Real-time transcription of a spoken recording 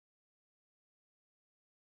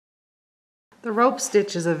The rope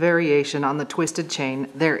stitch is a variation on the twisted chain.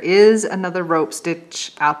 There is another rope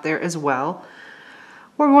stitch out there as well.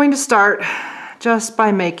 We're going to start just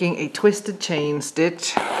by making a twisted chain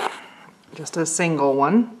stitch, just a single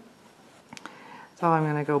one. So I'm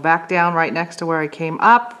going to go back down right next to where I came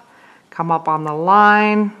up, come up on the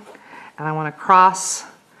line, and I want to cross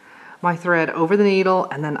my thread over the needle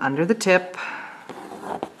and then under the tip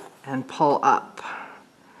and pull up.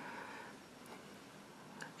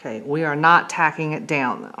 Okay, we are not tacking it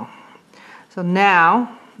down though. So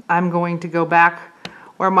now I'm going to go back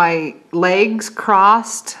where my legs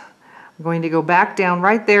crossed. I'm going to go back down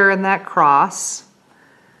right there in that cross.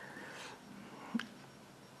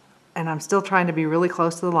 And I'm still trying to be really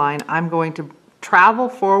close to the line. I'm going to travel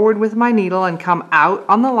forward with my needle and come out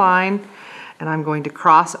on the line, and I'm going to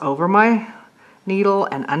cross over my needle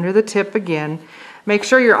and under the tip again. Make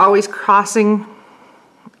sure you're always crossing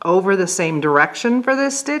over the same direction for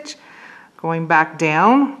this stitch. Going back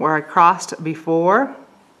down where I crossed before.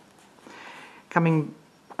 In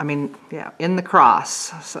the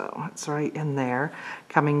cross, so it's right in there.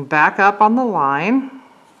 Coming back up on the line.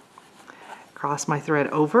 Cross my thread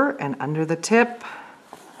over and under the tip.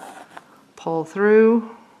 Pull through.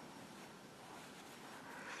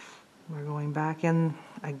 We're going back in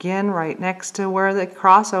again right next to where they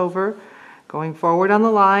cross over. Going forward on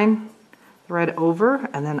the line. Thread over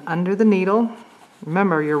and then under the needle.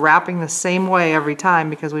 Remember, you're wrapping the same way every time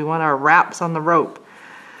because we want our wraps on the rope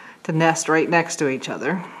to nest right next to each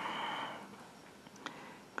other.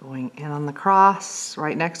 Going in on the cross,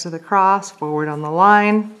 right next to the cross, forward on the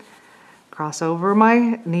line, cross over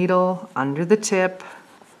my needle, under the tip,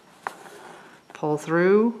 pull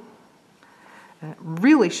through. It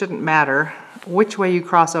really shouldn't matter which way you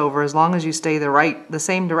cross over as long as you stay the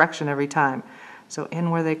same direction every time. So in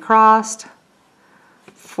where they crossed,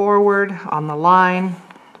 forward on the line,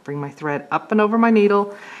 bring my thread up and over my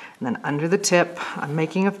needle, and then under the tip. I'm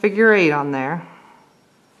making a figure 8 on there.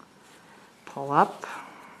 Pull up.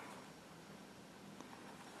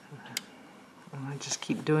 And I just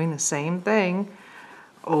keep doing the same thing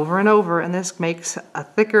over and over, and this makes a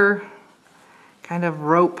thicker kind of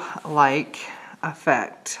rope-like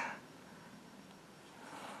effect.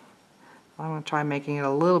 I'm going to try making it a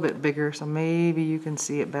little bit bigger so maybe you can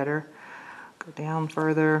see it better. Go down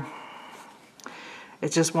further.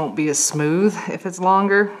 It just won't be as smooth if it's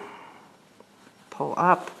longer. Pull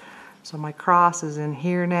up. So my cross is in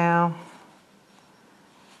here now.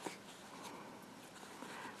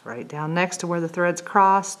 Right down next to where the thread's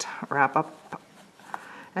crossed. Wrap up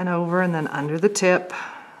and over and then under the tip.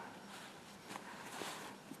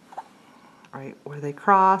 Right where they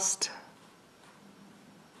crossed.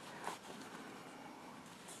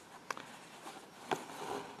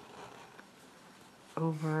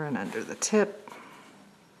 Over and under the tip,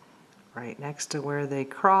 right next to where they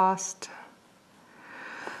crossed.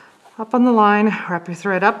 Up on the line, wrap your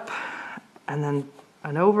thread up and then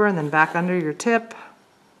over and then back under your tip.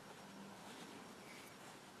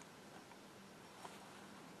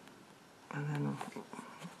 And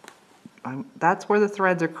then that's where the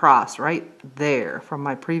threads are crossed, right there from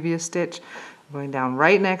my previous stitch. I'm going down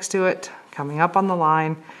right next to it, coming up on the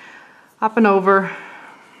line, up and over,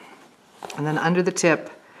 and then under the tip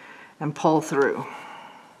and pull through.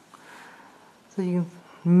 So you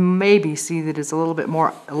can maybe see that it's a little bit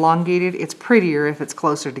more elongated. It's prettier if it's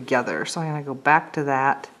closer together. So I'm going to go back to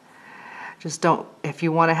that. Just don't, if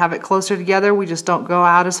you want to have it closer together, we just don't go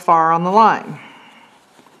out as far on the line.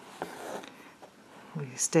 We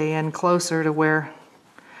stay in closer to where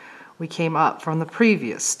we came up from the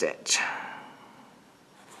previous stitch.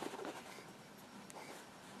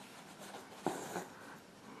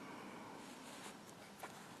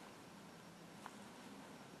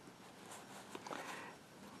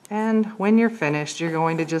 And when you're finished, you're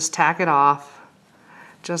going to just tack it off,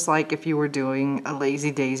 just like if you were doing a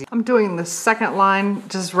lazy daisy. I'm doing the second line,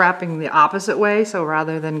 just wrapping the opposite way. So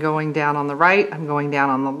rather than going down on the right, I'm going down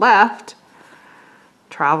on the left,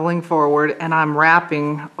 traveling forward, and I'm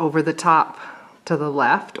wrapping over the top to the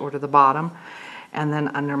left or to the bottom, and then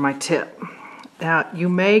under my tip. Now, you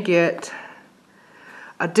may get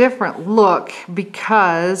a different look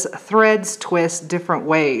because threads twist different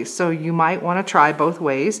ways. So you might want to try both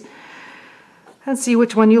ways and see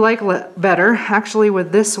which one you like better. Actually,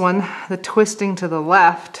 with this one, the twisting to the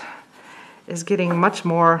left is getting much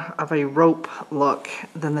more of a rope look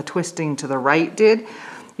than the twisting to the right did.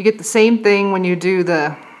 You get the same thing when you do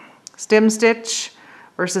the stem stitch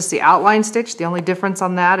versus the outline stitch. The only difference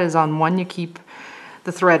on that is on one you keep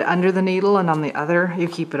the thread under the needle and on the other you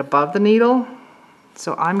keep it above the needle.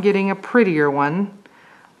 So I'm getting a prettier one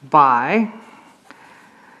by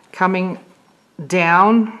coming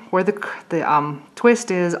down where the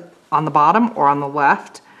twist is on the bottom or on the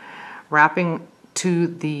left, wrapping to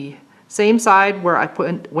the same side where I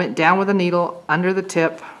went down with a needle under the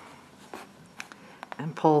tip,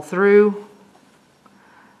 and pull through.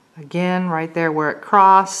 Again, right there where it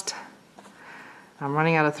crossed. I'm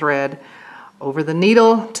running out of thread. Over the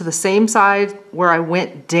needle to the same side where I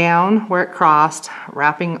went down where it crossed,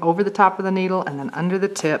 wrapping over the top of the needle and then under the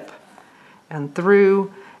tip and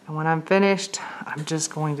through. And when I'm finished, I'm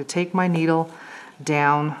just going to take my needle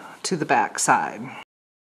down to the back side.